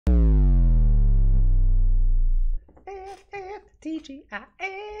TGIF.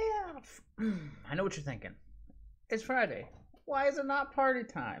 I know what you're thinking. It's Friday. Why is it not party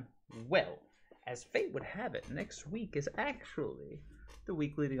time? Well, as fate would have it, next week is actually the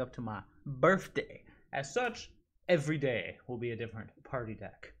week leading up to my birthday. As such, every day will be a different party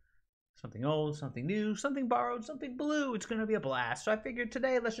deck. Something old, something new, something borrowed, something blue. It's going to be a blast. So I figured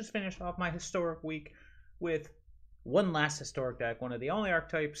today, let's just finish off my historic week with one last historic deck, one of the only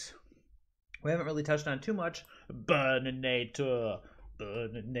archetypes we haven't really touched on too much. Burninator.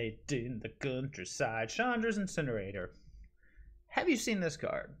 Burninating the countryside. Chandra's Incinerator. Have you seen this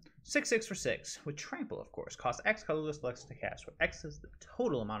card? 6/6 for 6, with Trample, of course. Costs X colorless Lex to cast, where X is the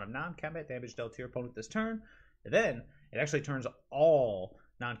total amount of non-combat damage dealt to your opponent this turn. And then, it actually turns all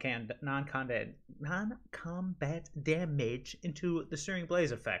non-combat damage into the Searing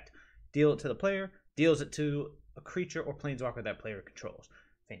Blaze effect. Deal it to the player, deals it to a creature or planeswalker that player controls.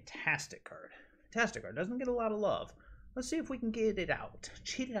 Fantastic card. Fantastic card. Doesn't get a lot of love. Let's see if we can get it out.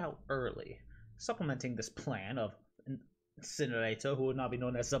 Cheat it out early. Supplementing this plan of Incinerator, who would not be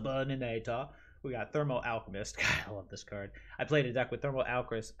known as a Burninator. We got Thermo-Alchemist. God, I love this card. I played a deck with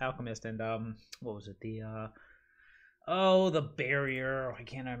Thermo-Alchemist and, what was it? The barrier. I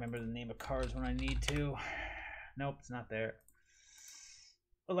can't remember the name of cards when I need to. Nope, it's not there.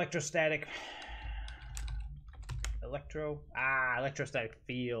 Electrostatic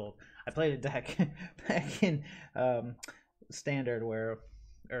field. I played a deck back in standard or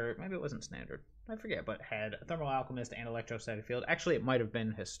maybe it wasn't standard. I forget, but had Thermo-Alchemist and electrostatic field. Actually, it might have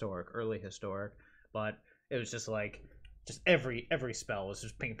been historic, early historic, but it was just like every spell was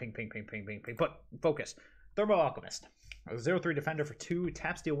just ping, ping, ping, ping, ping, ping, ping. But focus. Thermo-Alchemist. A 0/3 defender for 2.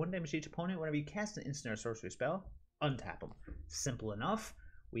 Taps deal 1 damage to each opponent. Whenever you cast an instant or sorcery spell, untap them. Simple enough.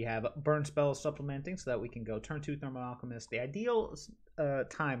 We have burn spells supplementing so that we can go turn 2 Thermo-Alchemist. The ideal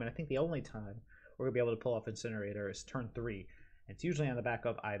time, and I think the only time we're going to be able to pull off Incinerator, is turn 3. And it's usually on the back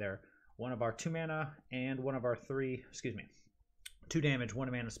of either one of our 2 mana and one of our 2 damage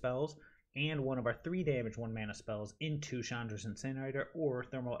 1 mana spells, and one of our 3 damage 1 mana spells into Chandra's Incinerator or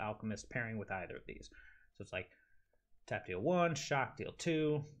Thermo-Alchemist pairing with either of these. So it's like tap deal 1, shock deal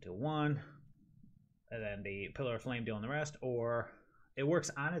 2, deal 1, and then the Pillar of Flame dealing the rest, or it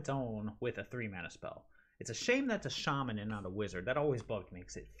works on its own with a 3 mana spell. It's a shame that's a shaman and not a wizard. That always bugged me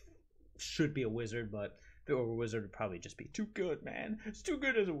because it should be a wizard, but if it were a wizard, it would probably just be too good, man. It's too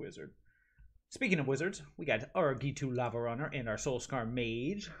good as a wizard. Speaking of wizards, we got our Ghitu Lavarunner and our Soul-Scar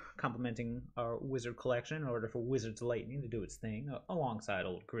Mage complementing our wizard collection in order for Wizard's Lightning to do its thing, alongside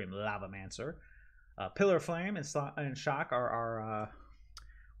old Grim Lavamancer. Pillar of Flame and Shock are our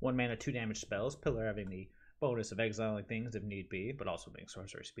 1 mana 2 damage spells. Pillar having the bonus of exiling things if need be, but also being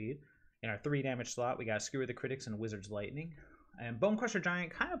sorcery speed. In our 3 damage slot, we got Skewer the Critics and Wizard's Lightning. And Bonecrusher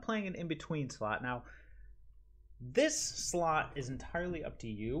Giant kind of playing an in-between slot. Now, this slot is entirely up to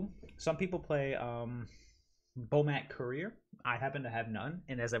you. Some people play Bonecrusher Courier. I happen to have none,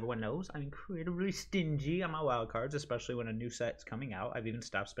 and as everyone knows, I'm incredibly stingy on my wildcards, especially when a new set's coming out. I've even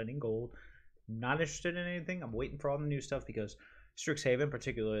stopped spending gold. Not interested in anything. I'm waiting for all the new stuff because Strixhaven,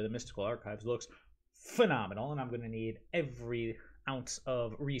 particularly the Mystical Archives, looks phenomenal, and I'm going to need every ounce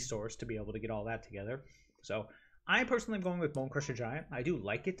of resource to be able to get all that together. So I personally am going with Bonecrusher Giant. I do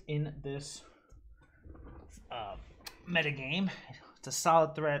like it in this metagame. It's a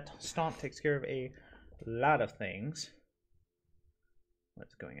solid threat. Stomp takes care of a lot of things.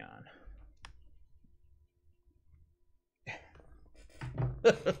 What's going on?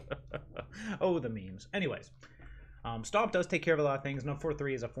 Oh, the memes. Anyways, Stomp does take care of a lot of things. No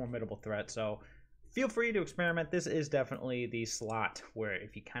 4/3 is a formidable threat, so feel free to experiment. This is definitely the slot where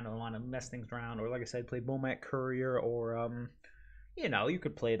if you kind of want to mess things around, or like I said, play Bonecrusher Courier, or you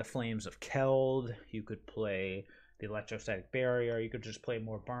could play the Flames of Keld, you could play the Electrostatic Barrier, you could just play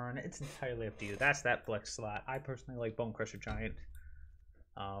more Burn. It's entirely up to you. That's that flex slot. I personally like Bonecrusher Giant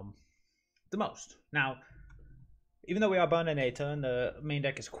the most. Now, even though we are Burninator and the main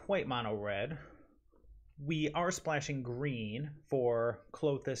deck is quite mono-red, we are splashing green for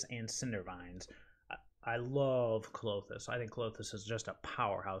Klothys and Cindervines. I love Klothys. I think Klothys is just a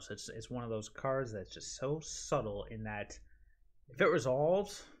powerhouse. It's one of those cards that's just so subtle in that if it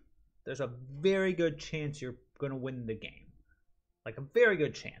resolves, there's a very good chance you're going to win the game. Like a very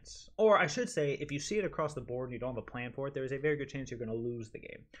good chance. Or I should say, if you see it across the board and you don't have a plan for it, there's a very good chance you're going to lose the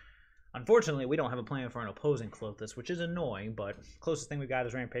game. Unfortunately, we don't have a plan for an opposing Klothys, which is annoying, but closest thing we got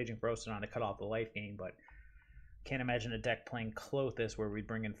is Rampaging Ferocidon to cut off the life gain, but can't imagine a deck playing Klothys where we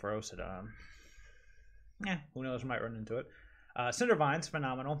bring in Ferocidon. Who knows, we might run into it. Cindervines,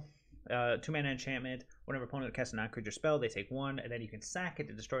 phenomenal. 2 mana enchantment. Whenever opponent casts a non-creature spell, they take 1, and then you can sack it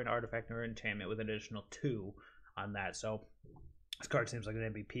to destroy an artifact or enchantment with an additional 2 on that. So This card seems like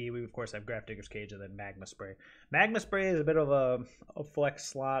an MVP. We, of course, have Grafdigger's Cage and then Magma Spray. Magma Spray is a bit of a flex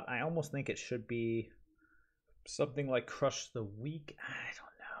slot. I almost think it should be something like Crush the Weak. I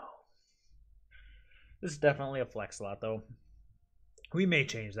don't know. This is definitely a flex slot, though. We may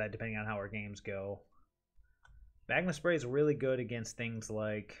change that depending on how our games go. Magma Spray is really good against things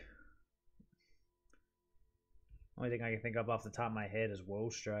like... Only thing I can think of off the top of my head is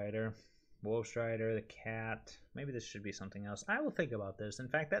Wolfstrider. Wolfstrider, the cat. Maybe this should be something else. I will think about this. In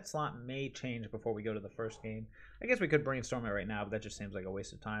fact, that slot may change before we go to the first game. I guess we could brainstorm it right now, but that just seems like a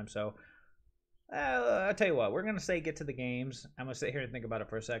waste of time. So, I'll tell you what. We're going to say get to the games. I'm going to sit here and think about it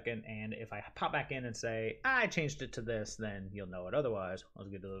for a second. And if I pop back in and say, I changed it to this, then you'll know it. Otherwise, let's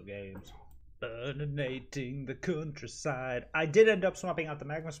get to those games. Burninating the countryside. I did end up swapping out the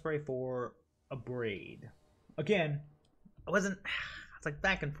Magma Spray for Abrade. Again, I wasn't... It's like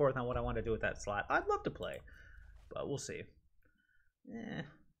back and forth on what I want to do with that slot. I'd love to play, but we'll see.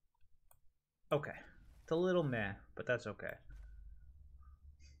 Okay. It's a little meh, but that's okay.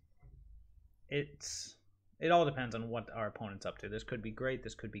 It all depends on what our opponent's up to. This could be great,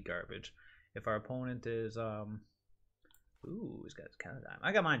 this could be garbage. If our opponent is ooh, he's got his Canada.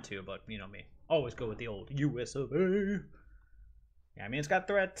 I got mine too, but you know me. Always go with the old US of A. Yeah, I mean it's got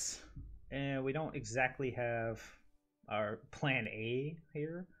threats. And we don't exactly have our plan A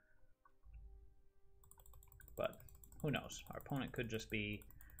here, but who knows? Our opponent could just be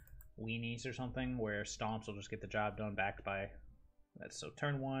weenies or something, where stomps will just get the job done, backed by that. So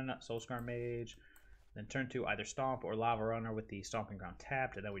turn 1, Soul-Scar Mage, then turn 2, either Stomp or Lavarunner with the Stomping Ground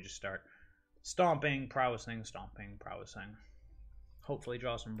tapped, and then we just start stomping, prowessing, hopefully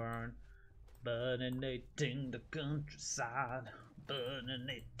draw some burn. Burninating the countryside,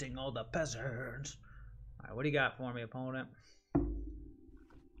 burninating all the peasants. Alright, what do you got for me, opponent?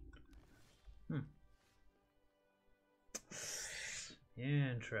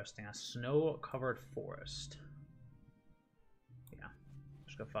 Interesting. A snow-covered forest. Yeah.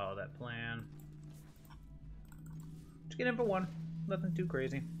 Just gonna follow that plan. Just get in for 1. Nothing too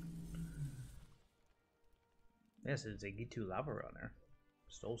crazy. This is a Ghitu Lavarunner.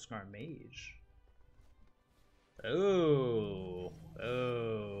 Soul-Scar Mage. Oh.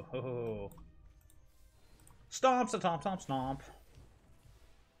 Stomp, stomp, stomp, stomp.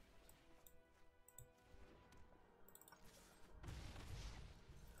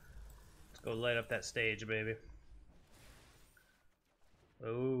 Let's go light up that stage, baby.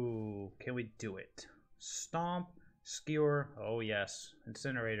 Oh, can we do it? Stomp, skewer. Oh, yes.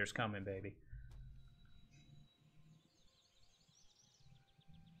 Incinerator's coming, baby.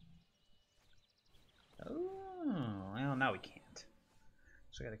 Oh, well, now we can't.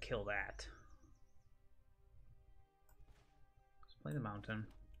 So I gotta kill that. Play the mountain.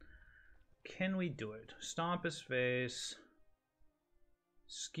 Can we do it? Stomp his face.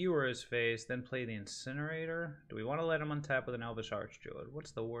 Skewer his face. Then play the Incinerator. Do we want to let him untap with an Elvish Archdruid?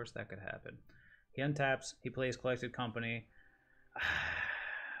 What's the worst that could happen? He untaps. He plays Collected Company.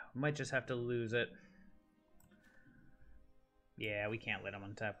 Might just have to lose it. Yeah, we can't let him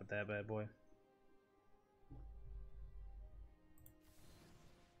untap with that bad boy.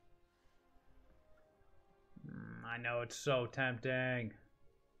 I know, it's so tempting.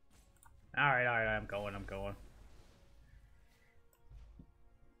 Alright, I'm going.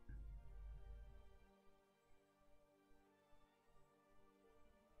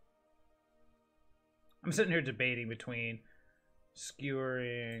 I'm sitting here debating between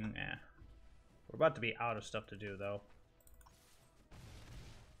skewering. We're about to be out of stuff to do, though.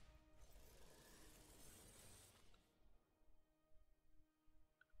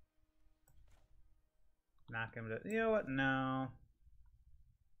 Knock him to... You know what? No.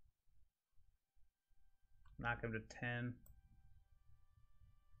 Knock him to 10. I'm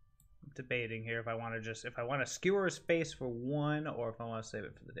debating here if I want to just... If I want to skewer his face for 1 or if I want to save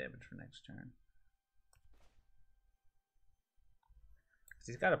it for the damage for next turn. Because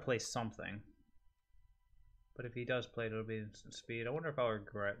he's got to play something. But if he does play it, it'll be instant speed. I wonder if I'll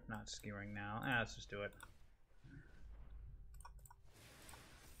regret not skewering now. Let's just do it.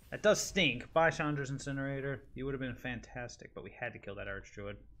 That does stink. Bye, Chandra's Incinerator. You would have been fantastic, but we had to kill that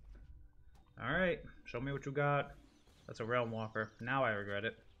Archdruid. Alright, show me what you got. That's a Realm Walker. Now I regret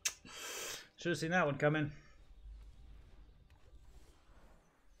it. Should have seen that one coming.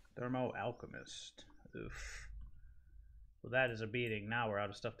 Thermo-Alchemist. Oof. Well, that is a beating. Now we're out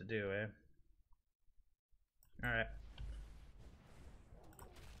of stuff to do, eh? Alright.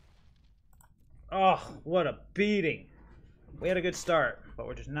 Oh, what a beating. We had a good start, but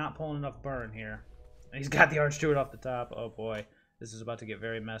we're just not pulling enough burn here. And he's got the Archdruid off the top. Oh boy, this is about to get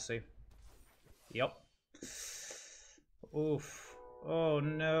very messy. Yep. Oof. Oh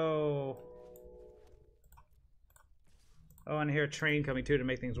no. Oh, and I hear a train coming too to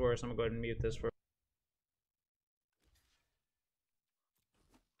make things worse. I'm gonna go ahead and mute this for.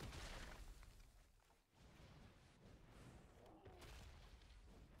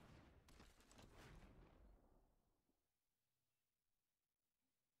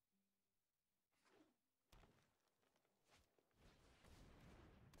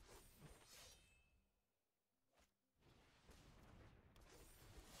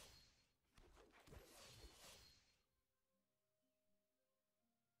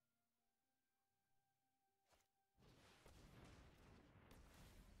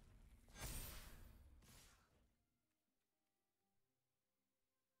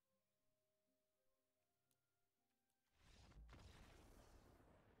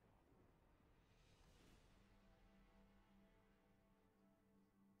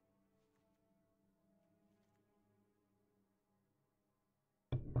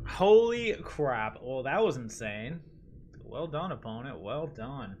 Holy crap. Well, that was insane. Well done, opponent. Well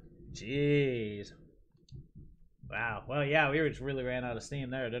done. Jeez. Wow. Well, yeah, we just really ran out of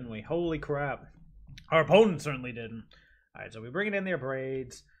steam there, didn't we? Holy crap. Our opponent certainly didn't. Alright, so we're bringing in the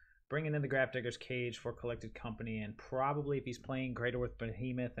Abrades, bringing in the Grafdigger's Cage for Collected Company, and probably if he's playing Greater with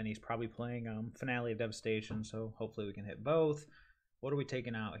Behemoth, then he's probably playing Finale of Devastation, so hopefully we can hit both. What are we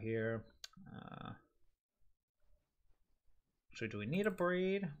taking out here? So do we need a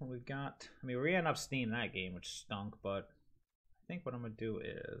Braid? We've got, I mean, we ran up steam that game, which stunk, but I think what I'm going to do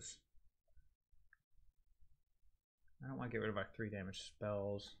is, I don't want to get rid of our 3 damage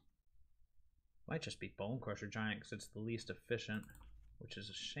spells. Might just be Bonecrusher Giant because it's the least efficient, which is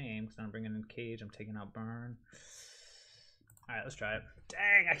a shame because I'm bringing in Cage, I'm taking out Burn. Alright, let's try it.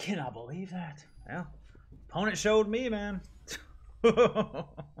 Dang, I cannot believe that. Well, opponent showed me, man.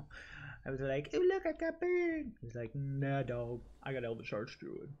 I was like, oh look, I got Burn. He's like, nah, dog. I got Elvish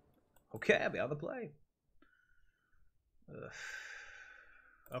Archdruid. Okay, I'll be on the play. Ugh.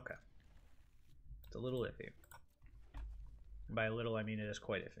 Okay. It's a little iffy. And by a little, I mean it is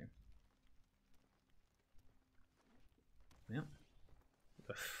quite iffy. Yep.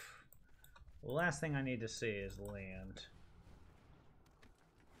 Ugh. The last thing I need to see is land.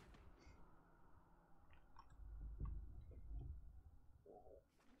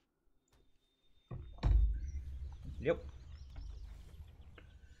 Yep.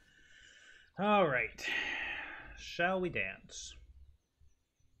 All right. Shall we dance?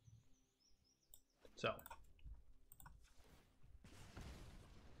 So.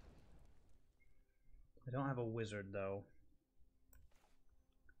 I don't have a wizard though.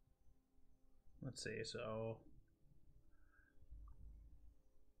 Let's see, so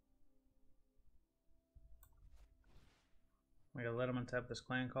I gotta let him untap this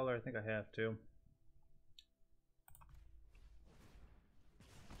clan color. I think I have to.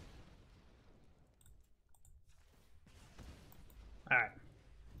 Alright.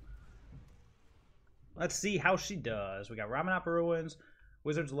 Let's see how she does. We got Ramunap Ruins,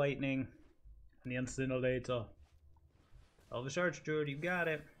 Wizard's Lightning, and the Incinerator. Elvish Archdruid, you got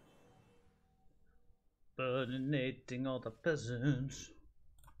it. Burninating all the peasants.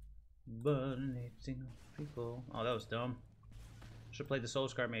 Burninating people. Oh, that was dumb. Should play the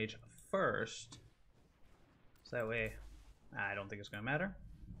Soul-Scar Mage first. So that way, I don't think it's going to matter.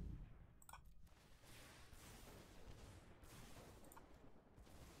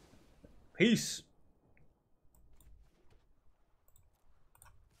 Peace.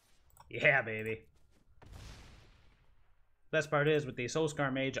 Yeah, baby. Best part is with the Soul-Scar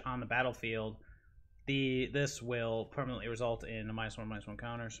Mage on the battlefield, this will permanently result in a -1/-1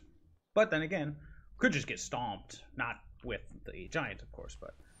 counters. But then again, could just get stomped. Not with the giant, of course,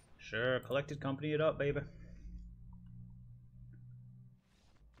 but sure, Collected Company it up, baby.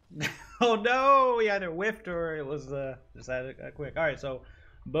 Oh no, we either whiffed or it was just that quick. All right, so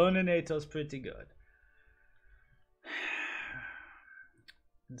Burninator's pretty good.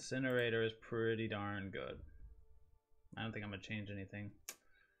 Incinerator is pretty darn good. I don't think I'm gonna change anything.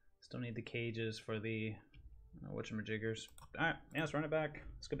 Still need the cages for the whatchamajiggers. Alright, yeah, let's run it back.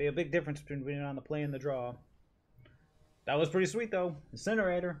 It's gonna be a big difference between being on the play and the draw. That was pretty sweet though.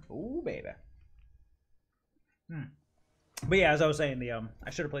 Incinerator. Ooh, baby. But yeah, as I was saying, I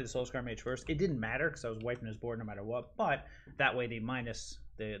should have played the Soul-Scar Mage first. It didn't matter because I was wiping his board no matter what, but that way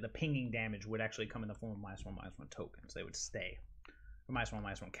the pinging damage would actually come in the form of -1/-1 tokens. They would stay. Or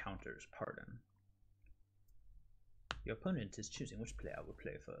 -1/-1 counters, pardon. Your opponent is choosing which player will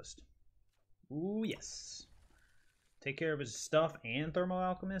play first. Ooh, yes. Take care of his stuff and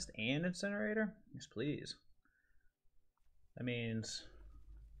Thermo-Alchemist and Incinerator? Yes, please. That means...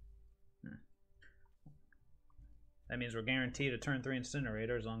 That means we're guaranteed a turn 3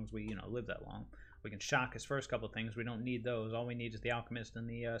 Incinerator as long as we, live that long. We can shock his first couple things. We don't need those. All we need is the Alchemist and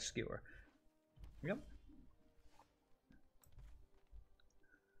the Skewer. Yep.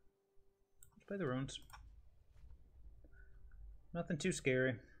 Let's play the runes. Nothing too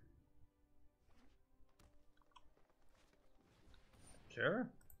scary. Sure.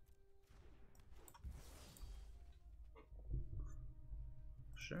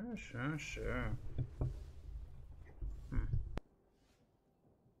 Sure.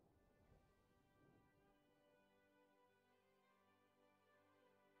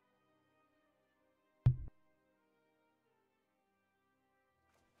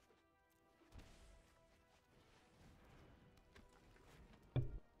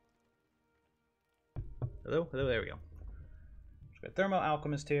 Hello, there we go. Got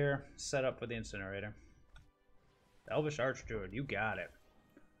Thermo-Alchemist here, set up for the Incinerator. Elvish Archdruid, you got it.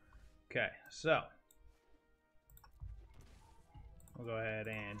 Okay, so we'll go ahead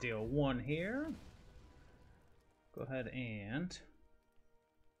and deal 1 here. Go ahead and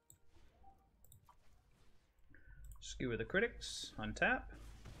Skewer the Critics, untap.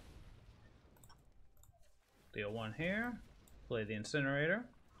 Deal 1 here. Play the Incinerator.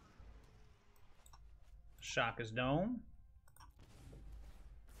 Shock his dome.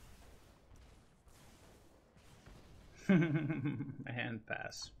 And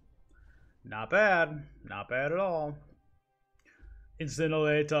pass. Not bad. Not bad at all.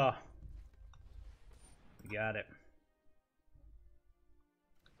 Incinerator. You got it.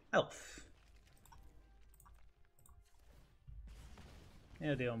 Elf.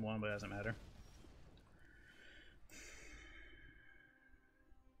 Yeah, deal him 1, but it doesn't matter.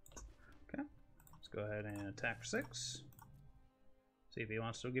 Okay. Let's go ahead and attack for 6. See if he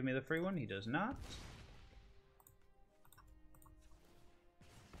wants to give me the free one. He does not.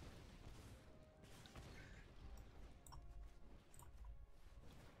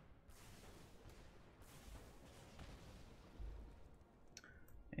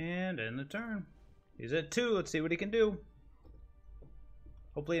 And end the turn. He's at 2. Let's see what he can do.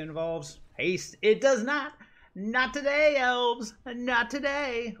 Hopefully it involves haste. It does not. Not today, Elves. Not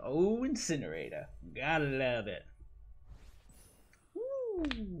today. Oh, Incinerator. Gotta love it. Woo.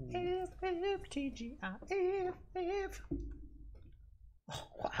 F. Oh,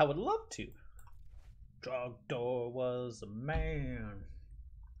 I would love to. Trogdor was a man.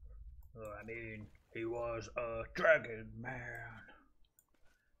 I mean, he was a dragon man.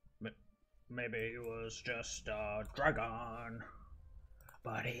 Maybe he was just a dragon,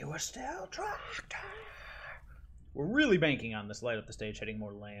 but he was still Trogdor. We're really banking on this light up the stage, hitting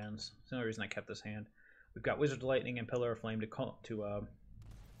more lands. That's the only reason I kept this hand. We've got Wizard's Lightning and Pillar of Flame to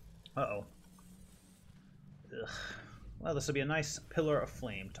uh-oh. Ugh. Well, this will be a nice Pillar of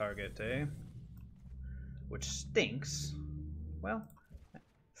Flame target, eh? Which stinks. Well,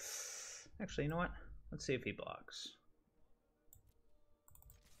 actually, you know what? Let's see if he blocks.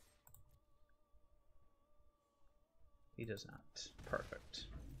 He does not. Perfect.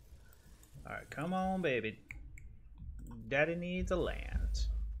 Alright, come on, baby. Daddy needs a land.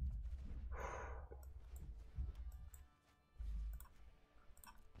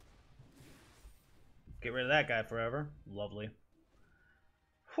 Get rid of that guy forever. Lovely.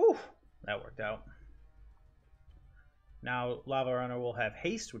 Whew. That worked out. Now, Lavarunner will have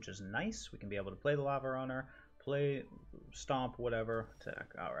haste, which is nice. We can be able to play the Lavarunner, play, stomp, whatever.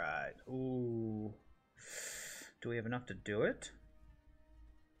 Attack. Alright. Ooh. Do we have enough to do it?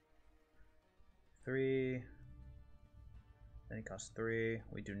 3. Then he costs 3.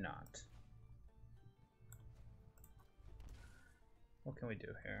 We do not. What can we do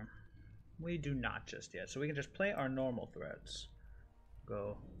here? We do not just yet. So we can just play our normal threads.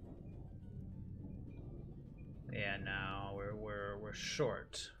 Go. Yeah, now we're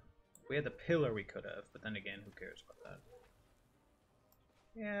short. If we had the pillar, we could have, but then again, who cares about that?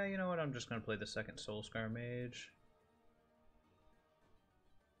 Yeah, you know what? I'm just gonna play the second Soul-Scar Mage.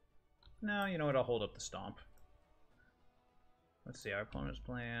 No, you know what? I'll hold up the Stomp. Let's see, our opponent's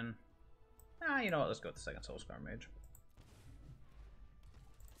playing. You know what? Let's go with the second Soul-Scar Mage.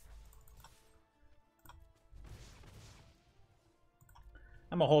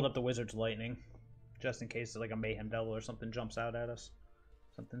 I'm gonna hold up the Wizard's Lightning, just in case like a Mayhem Devil or something jumps out at us.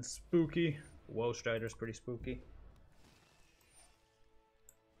 Something spooky. Woe Strider's pretty spooky.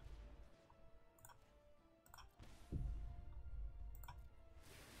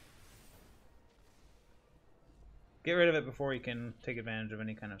 Get rid of it before you can take advantage of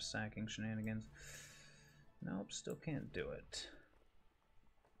any kind of sacking shenanigans. Nope, still can't do it.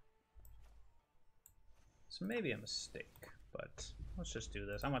 So maybe a mistake, but let's just do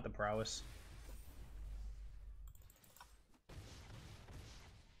this. I want the prowess.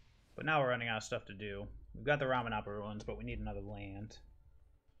 But now we're running out of stuff to do. We've got the Ramunap Ruins, but we need another land.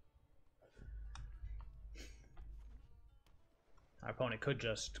 Our opponent could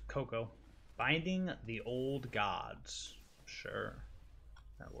just Coco. Binding the Old Gods. Sure.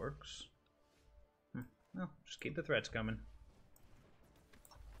 That works. Well, just keep the threats coming.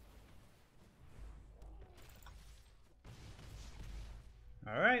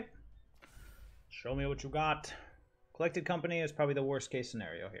 Alright. Show me what you got. Collected company is probably the worst case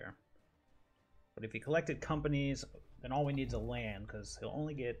scenario here. But if he collected companies, then all we need is a land, because he'll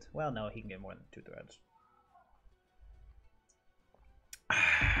only get... Well, no, he can get more than 2 threads.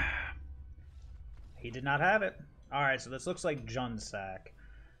 He did not have it. Alright, so this looks like JundSac.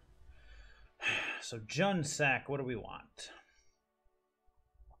 So JundSac, what do we want?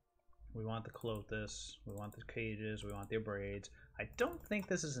 We want the Klothys. We want the cages. We want the Abrades. I don't think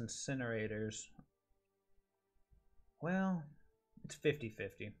this is Incinerators. Well, it's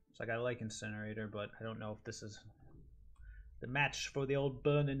 50-50. So I gotta like Incinerator, but I don't know if this is the match for the old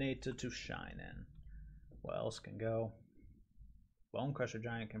Burninator to shine in. What else can go? Bonecrusher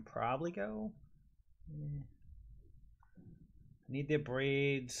Giant can probably go. Need the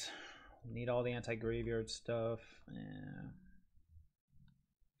Abrades. Need all the anti-graveyard stuff. Yeah.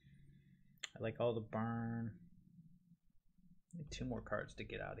 I like all the burn. Need 2 more cards to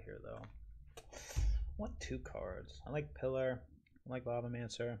get out of here, though. I want 2 cards. I like Pillar. I like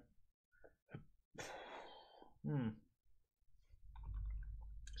Lavamancer.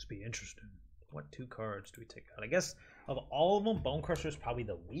 This be interesting. What 2 cards do we take out? I guess of all of them, Bonecrusher is probably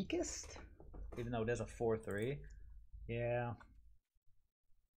the weakest. Even though it is a 4/3. Yeah.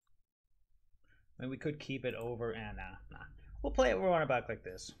 I mean, we could keep it over. Nah. We'll play it. We'll run it back like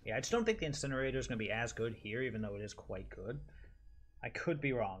this. Yeah, I just don't think the Incinerator is going to be as good here, even though it is quite good. I could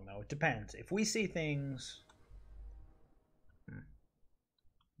be wrong, though. It depends. If we see things...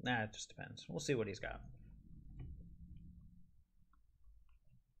 Nah, it just depends. We'll see what he's got.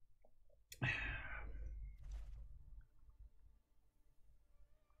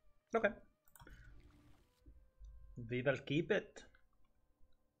 Okay. We will keep it.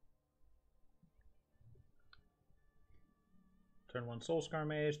 Turn 1 Soul-Scar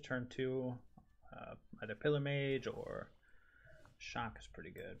Mage, turn 2 either Pillar Mage or Shock is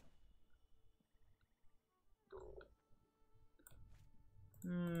pretty good.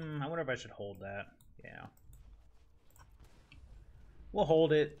 I wonder if I should hold that. Yeah. We'll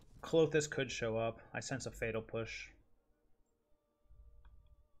hold it. Klothys could show up. I sense a Fatal Push.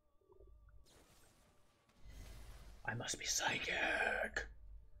 I must be psychic.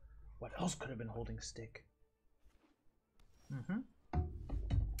 What else could have been holding stick?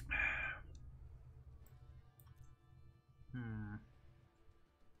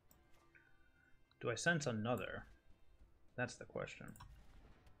 Do I sense another? That's the question.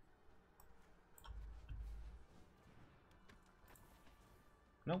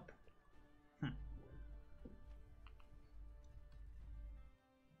 Nope.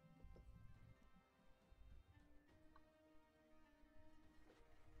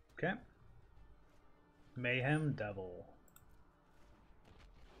 Okay. Mayhem Devil.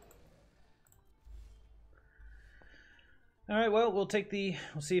 Alright, well, we'll see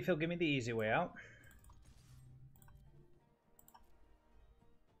if he'll give me the easy way out.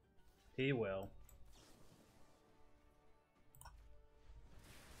 He will.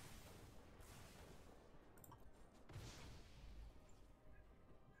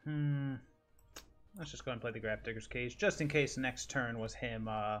 Let's just go and play the Grafdigger's Cage, just in case next turn was him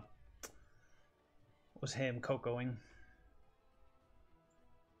Cocoing.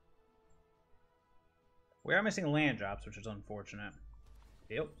 We are missing land drops, which is unfortunate.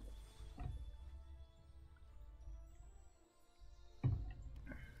 Yep.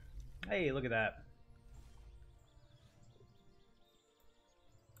 Hey, look at that.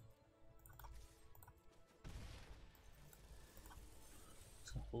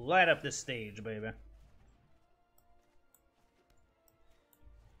 Let's light up this stage, baby.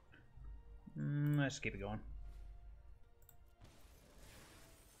 Let's keep it going.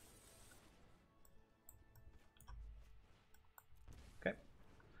 Okay.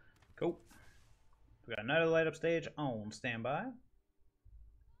 Cool. We got another light up stage on standby.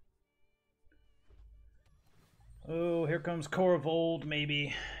 Oh, here comes Corvold,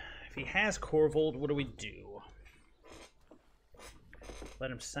 maybe. If he has Corvold, what do we do? Let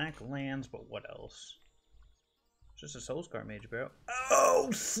him sack lands, but what else? Just a Soul-Scar Mage, bro.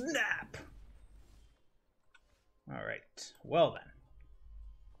 Oh, snap! Alright, well then.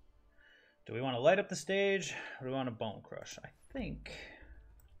 Do we want to light up the stage, or do we want to Bone Crush? I think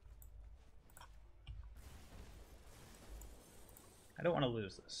I don't want to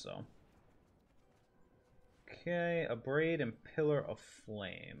lose this, so. Okay, Abrade and Pillar of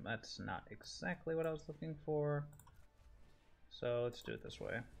Flame. That's not exactly what I was looking for. So let's do it this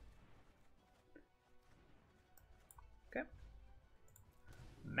way. Okay.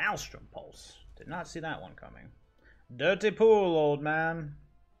 Maelstrom Pulse. Did not see that one coming. Dirty pool, old man.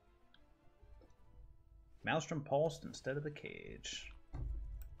 Maelstrom Pulsed instead of the cage.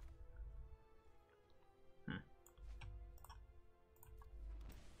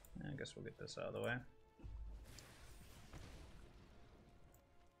 I guess we'll get this out of the way.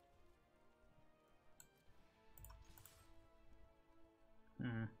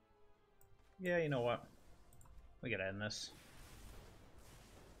 Yeah, you know what? We gotta end this.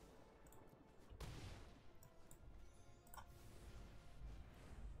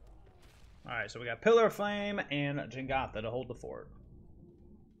 Alright, so we got Pillar of Flame and Jegantha to hold the fort.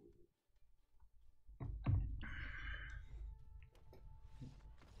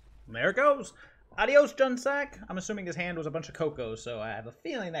 There it goes. Adios, JundSac. I'm assuming his hand was a bunch of cocos, so I have a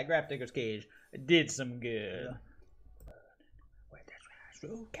feeling that Grafdigger's cage did some good.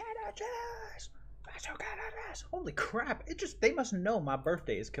 Holy crap. They must know my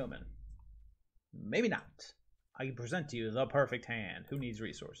birthday is coming. Maybe not. I can present to you the perfect hand. Who needs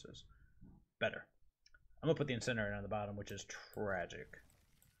resources? Better. I'm going to put the Incinerator on the bottom, which is tragic.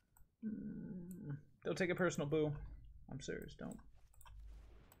 Don't take it personal, boo. I'm serious, don't.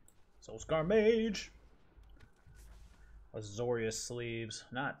 Soul-Scar Mage. Azorius Sleeves.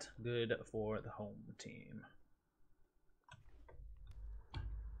 Not good for the home team.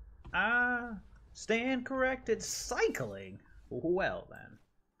 Stand corrected. Cycling. Well, then.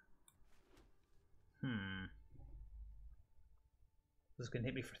 This is going to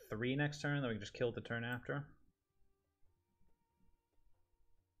hit me for 3 next turn, then we can just kill it the turn after.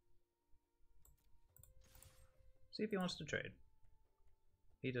 See if he wants to trade.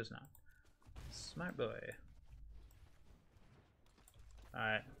 He does not. Smart boy.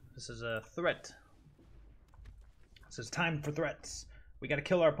 Alright, this is a threat. This is time for threats. We gotta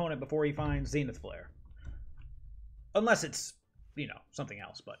kill our opponent before he finds Zenith Flare. Unless it's, you know, something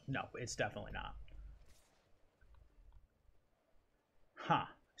else, but no, it's definitely not. Huh.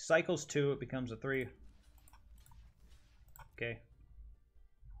 Cycles 2, it becomes a 3. Okay.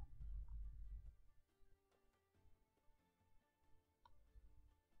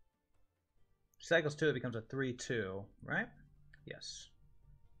 Cycles 2, it becomes a 3/2, right? Yes.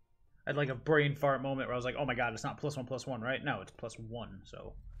 I had like a brain fart moment where I was like, oh my god, it's not +1/+1, right? No, it's +1,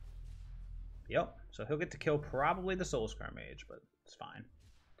 so. Yep. So he'll get to kill probably the Soul-Scar Mage, but it's fine.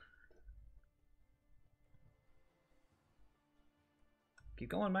 Keep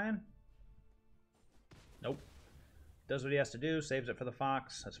going, man. Nope. Does what he has to do, saves it for the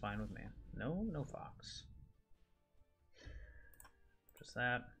Fox. That's fine with me. No, no Fox. Just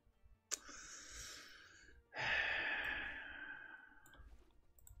that.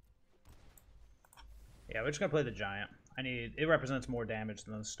 Yeah, we're just gonna play the Giant. It represents more damage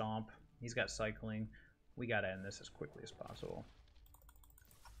than the Stomp. He's got cycling. We gotta end this as quickly as possible.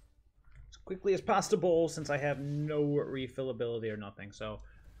 As quickly as possible, since I have no refillability or nothing. So,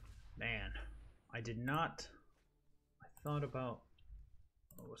 man, I did not. I thought about.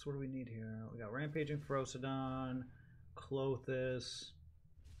 Oh, so what do we need here? We got Rampaging Ferocidon, Klothys.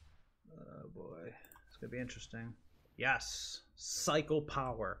 Oh boy, it's gonna be interesting. Yes, Cycle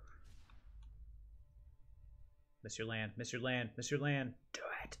Power. Miss your land, miss your land, miss your land. Do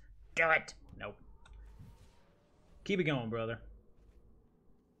it. Do it. Nope. Keep it going, brother.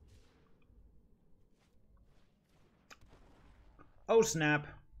 Oh, snap.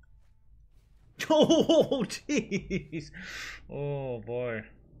 Oh, jeez. Oh, boy.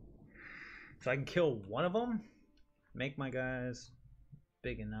 So I can kill one of them? Make my guys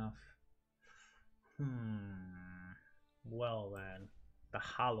big enough. Well, then. The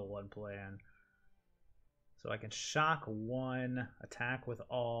Hollow One plan. So I can shock 1, attack with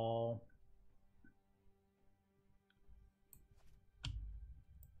all.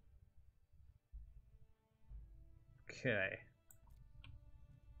 Okay.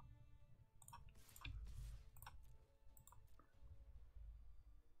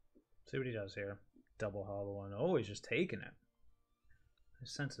 See what he does here. Double Hollow One. Oh, he's just taking it. I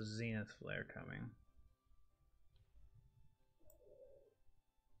sense a Zenith Flare coming.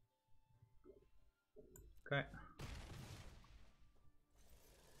 Okay.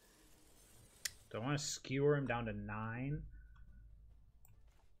 Do I want to skewer him down to 9?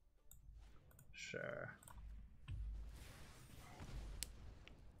 Sure.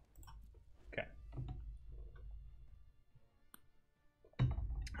 Okay.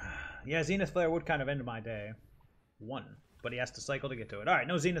 Yeah, Zenith Flare would kind of end my day. 1. but he has to cycle to get to it. Alright,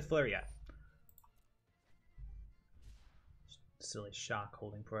 no Zenith Flare yet. Silly shock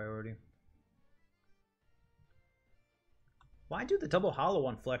holding priority. Why do the double hollow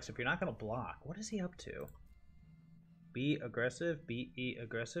on flex if you're not going to block? What is he up to? Be aggressive? Be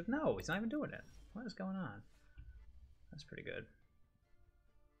aggressive? No, he's not even doing it. What is going on? That's pretty good.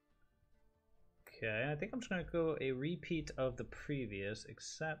 Okay, I think I'm just going to go a repeat of the previous,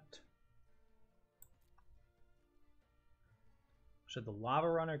 except... Should the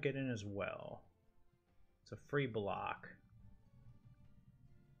Lavarunner get in as well? It's a free block.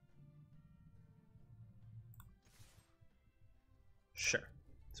 Sure.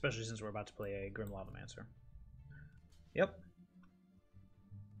 Especially since we're about to play a Grim Lavamancer. Yep.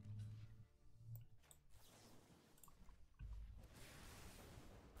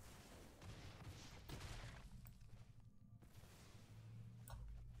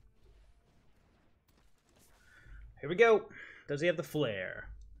 Here we go. Does he have the flare?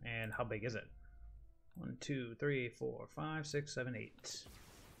 And how big is it? 1, 2, 3, 4, 5, 6, 7, 8.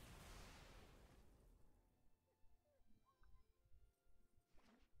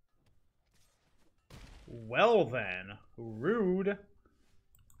 Well then, rude,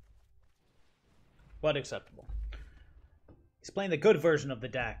 but acceptable. He's playing the good version of the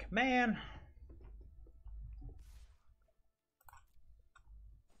deck. Man.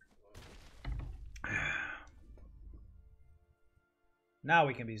 Now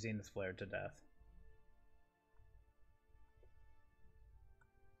we can be Zenith Flared to death.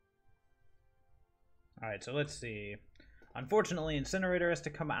 Alright, so let's see. Unfortunately, Incinerator has to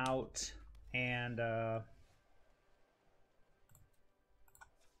come out. And,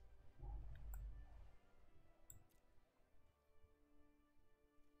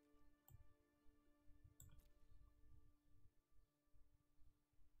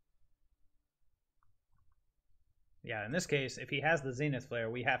 yeah, in this case, if he has the Zenith Flare,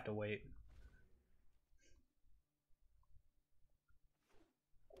 we have to wait.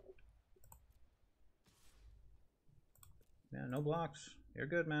 Yeah, no blocks. You're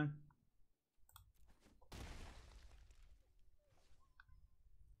good, man.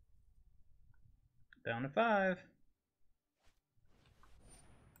 Down to 5.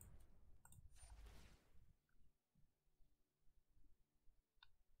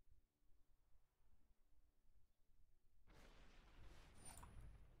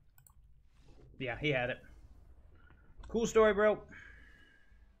 Yeah, he had it. Cool story, bro.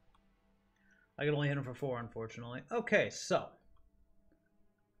 I could only hit him for 4, unfortunately. Okay, so.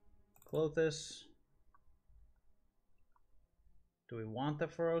 Klothys. Do we want the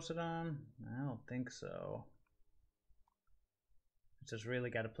Ferocidon? I don't think so. It's just really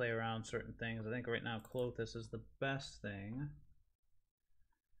got to play around certain things. I think right now Klothys is the best thing.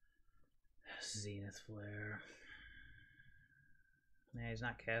 Zenith Flare. Yeah, he's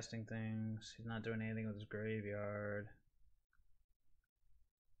not casting things. He's not doing anything with his graveyard.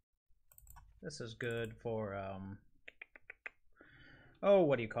 This is good for, oh,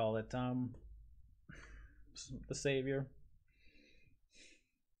 what do you call it? The Savior.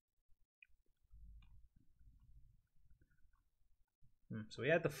 So we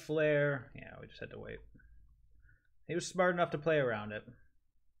had the flare. Yeah, we just had to wait. He was smart enough to play around it.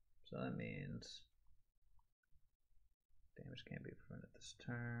 So that means damage can't be prevented this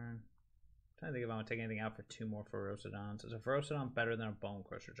turn. I'm trying to think if I want to take anything out for 2 more Ferocidons. Is a Ferocidon better than a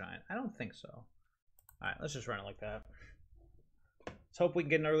Bonecrusher Giant? I don't think so. Alright, let's just run it like that. Let's hope we can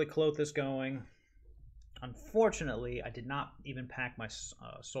get an early Klothys going. Unfortunately, I did not even pack my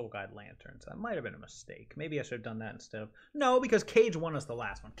Soul Guide Lanterns. That might have been a mistake. Maybe I should have done that instead of... No, because Cage won us the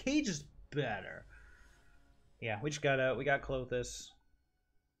last one. Cage is better. Yeah, we just got we got Klothys.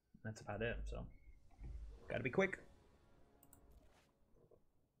 That's about it, so... Gotta be quick.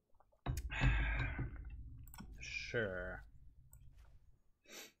 Sure.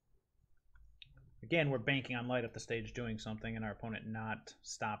 Again, we're banking on light up the stage doing something and our opponent not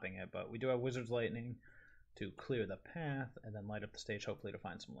stopping it, but we do have Wizard's Lightning to clear the path and then light up the stage, hopefully to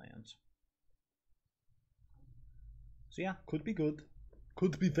find some lands. So yeah, could be good.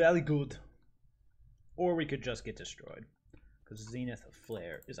 Could be very good. Or we could just get destroyed. Because Zenith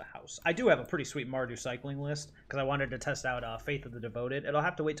Flare is a house. I do have a pretty sweet Mardu cycling list, because I wanted to test out Faith of the Devoted. It'll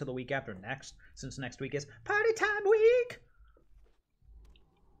have to wait till the week after next, since next week is Party Time Week!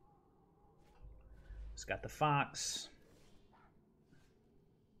 It's got the Fox.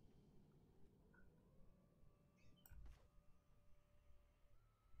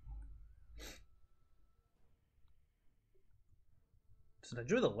 Since I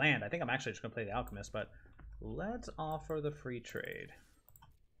drew the land, I think I'm actually just going to play the Alchemist, but let's offer the free trade.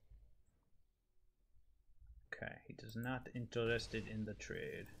 Okay, He does not interested in the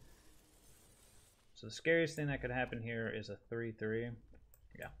trade. So the scariest thing that could happen here is a 3/3.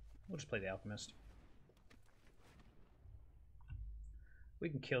 Yeah, we'll just play the Alchemist. We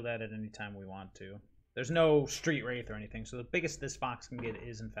can kill that at any time we want to. There's no Street Wraith or anything, so the biggest this fox can get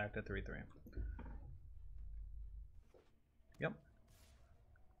is, in fact, a 3/3. Yep.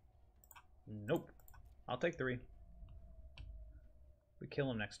 Nope. I'll take 3. We kill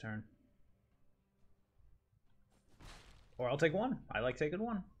him next turn. Or I'll take 1. I like taking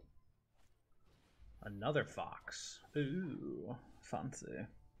 1. Another fox. Ooh, fancy.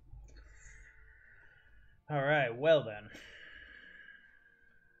 Alright, well then.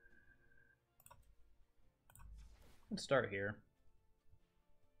 Let's start here.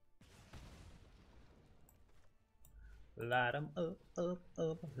 Light 'em up, up,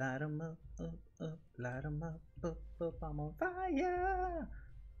 up, light 'em up, up, up, light 'em up, up, up, I'm on fire!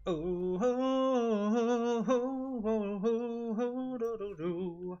 Oh, ho, ho, ho, ho, ho, ho, do, do,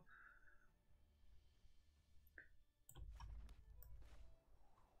 do.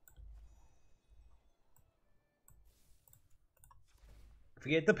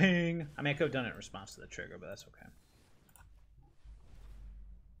 Forget the ping. I mean, I could have done it in response to the trigger, but that's okay.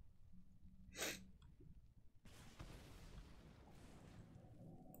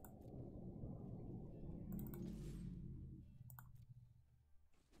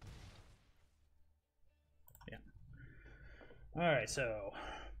 Yeah. Alright, so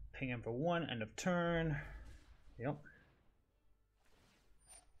ping him for 1, end of turn. Yep.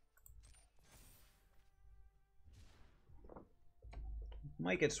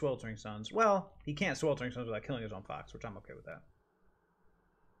 Might get Sweltering Suns. Well, he can't Sweltering Suns without killing his own fox, which I'm okay with that.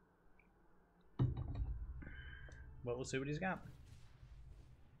 But we'll see what he's got.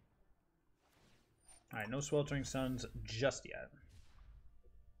 Alright, no Sweltering Suns just yet.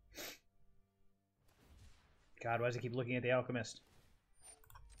 God, why does he keep looking at the Alchemist?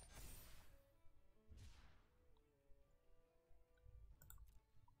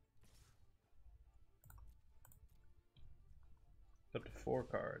 Up to 4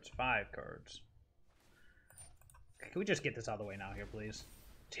 cards, 5 cards. Can we just get this out of the way now here, please?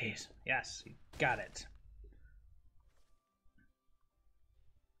 Jeez. Yes, you got it.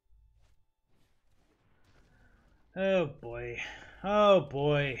 Oh boy. Oh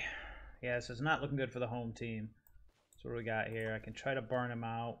boy. Yeah, this is not looking good for the home team. So what do we got here? I can try to burn him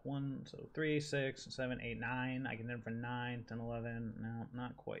out. 1, so 3, 6, 7, 8, 9. I can hit him for 9, 10, 11. No,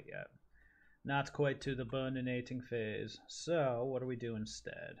 not quite yet. Not quite to the burninating phase. So, what do we do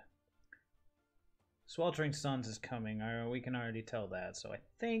instead? Sweltering Suns is coming. We can already tell that. So I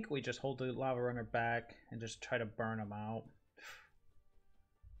think we just hold the Lavarunner back and just try to burn him out.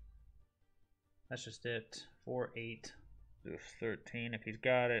 That's just it. 4, 8, 13. If he's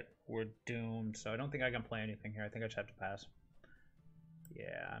got it, we're doomed. So I don't think I can play anything here. I think I just have to pass.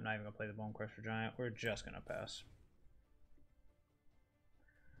 Yeah, I'm not even going to play the Bonecrusher Giant. We're just going to pass.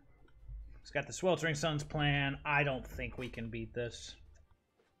 He's got the Sweltering Suns plan. I don't think we can beat this.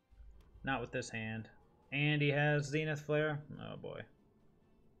 Not with this hand. And he has Zenith Flare. Oh boy.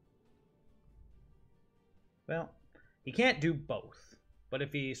 Well, he can't do both. But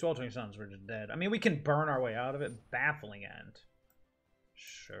if he Sweltering Suns, we're just dead. I mean, we can burn our way out of it. Baffling end.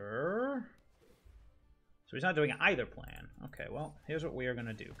 Sure. So he's not doing either plan. Okay, well, here's what we are going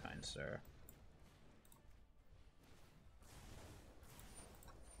to do, kind sir.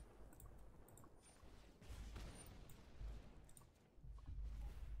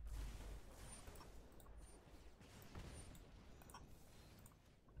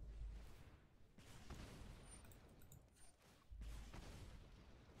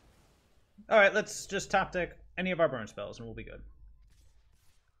 Alright, let's just top deck any of our burn spells and we'll be good.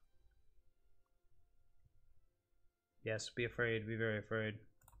 Yes, be afraid, be very afraid.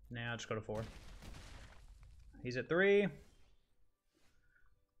 Now just go to 4. He's at 3.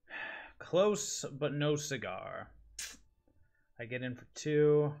 Close, but no cigar. I get in for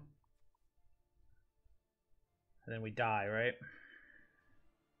 2. And then we die, right?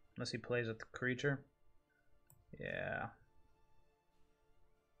 Unless he plays with the creature. Yeah.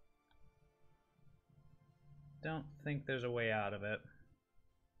 Don't think there's a way out of it.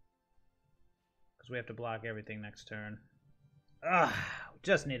 Because we have to block everything next turn. Ugh, we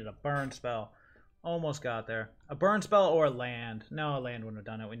just needed a burn spell. Almost got there. A burn spell or a land. No, a land wouldn't have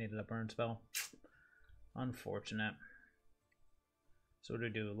done it. We needed a burn spell. Unfortunate. So what do we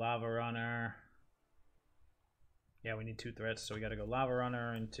do? Lavarunner. Yeah, we need 2 threats, so we gotta go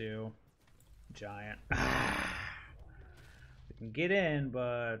Lavarunner into Giant. We can get in,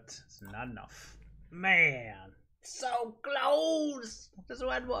 but it's not enough. Man, so close. Just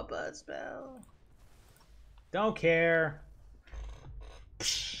one more burn spell. Don't care.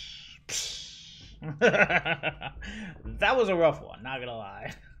 That was a rough one, not gonna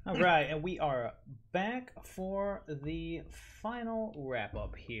lie. All right, and we are back for the final wrap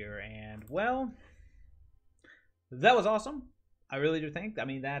up here, and well, that was awesome. I really do think. I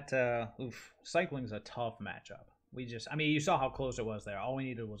mean, that cycling's a tough matchup. I mean, you saw how close it was there. All we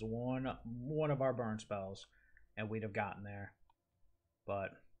needed was one of our burn spells, and we'd have gotten there.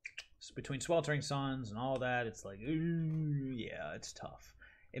 But between Sweltering Suns and all that, it's like, ooh, yeah, it's tough.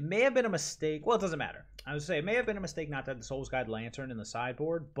 It may have been a mistake. Well, it doesn't matter. I would say it may have been a mistake not to have the Soul's Guide Lantern in the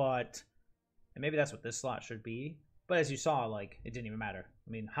sideboard, but and maybe that's what this slot should be. But as you saw, like, it didn't even matter.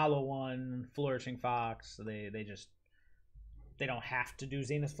 I mean, Hollow One, Flourishing Fox, they don't have to do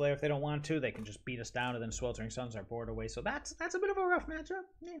Zenith Flare if they don't want to. They can just beat us down, and then Sweltering Suns are board away. So that's a bit of a rough matchup.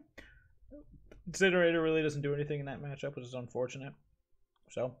 Yeah. Incinerator really doesn't do anything in that matchup, which is unfortunate.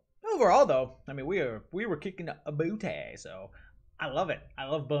 So overall, though, I mean, we were kicking a booty. So I love it. I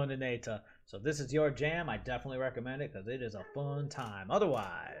love Burninator. So if this is your jam, I definitely recommend it because it is a fun time.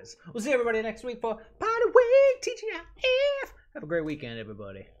 Otherwise, we'll see everybody next week for Party Week TGIF. Have a great weekend,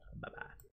 everybody. Bye-bye.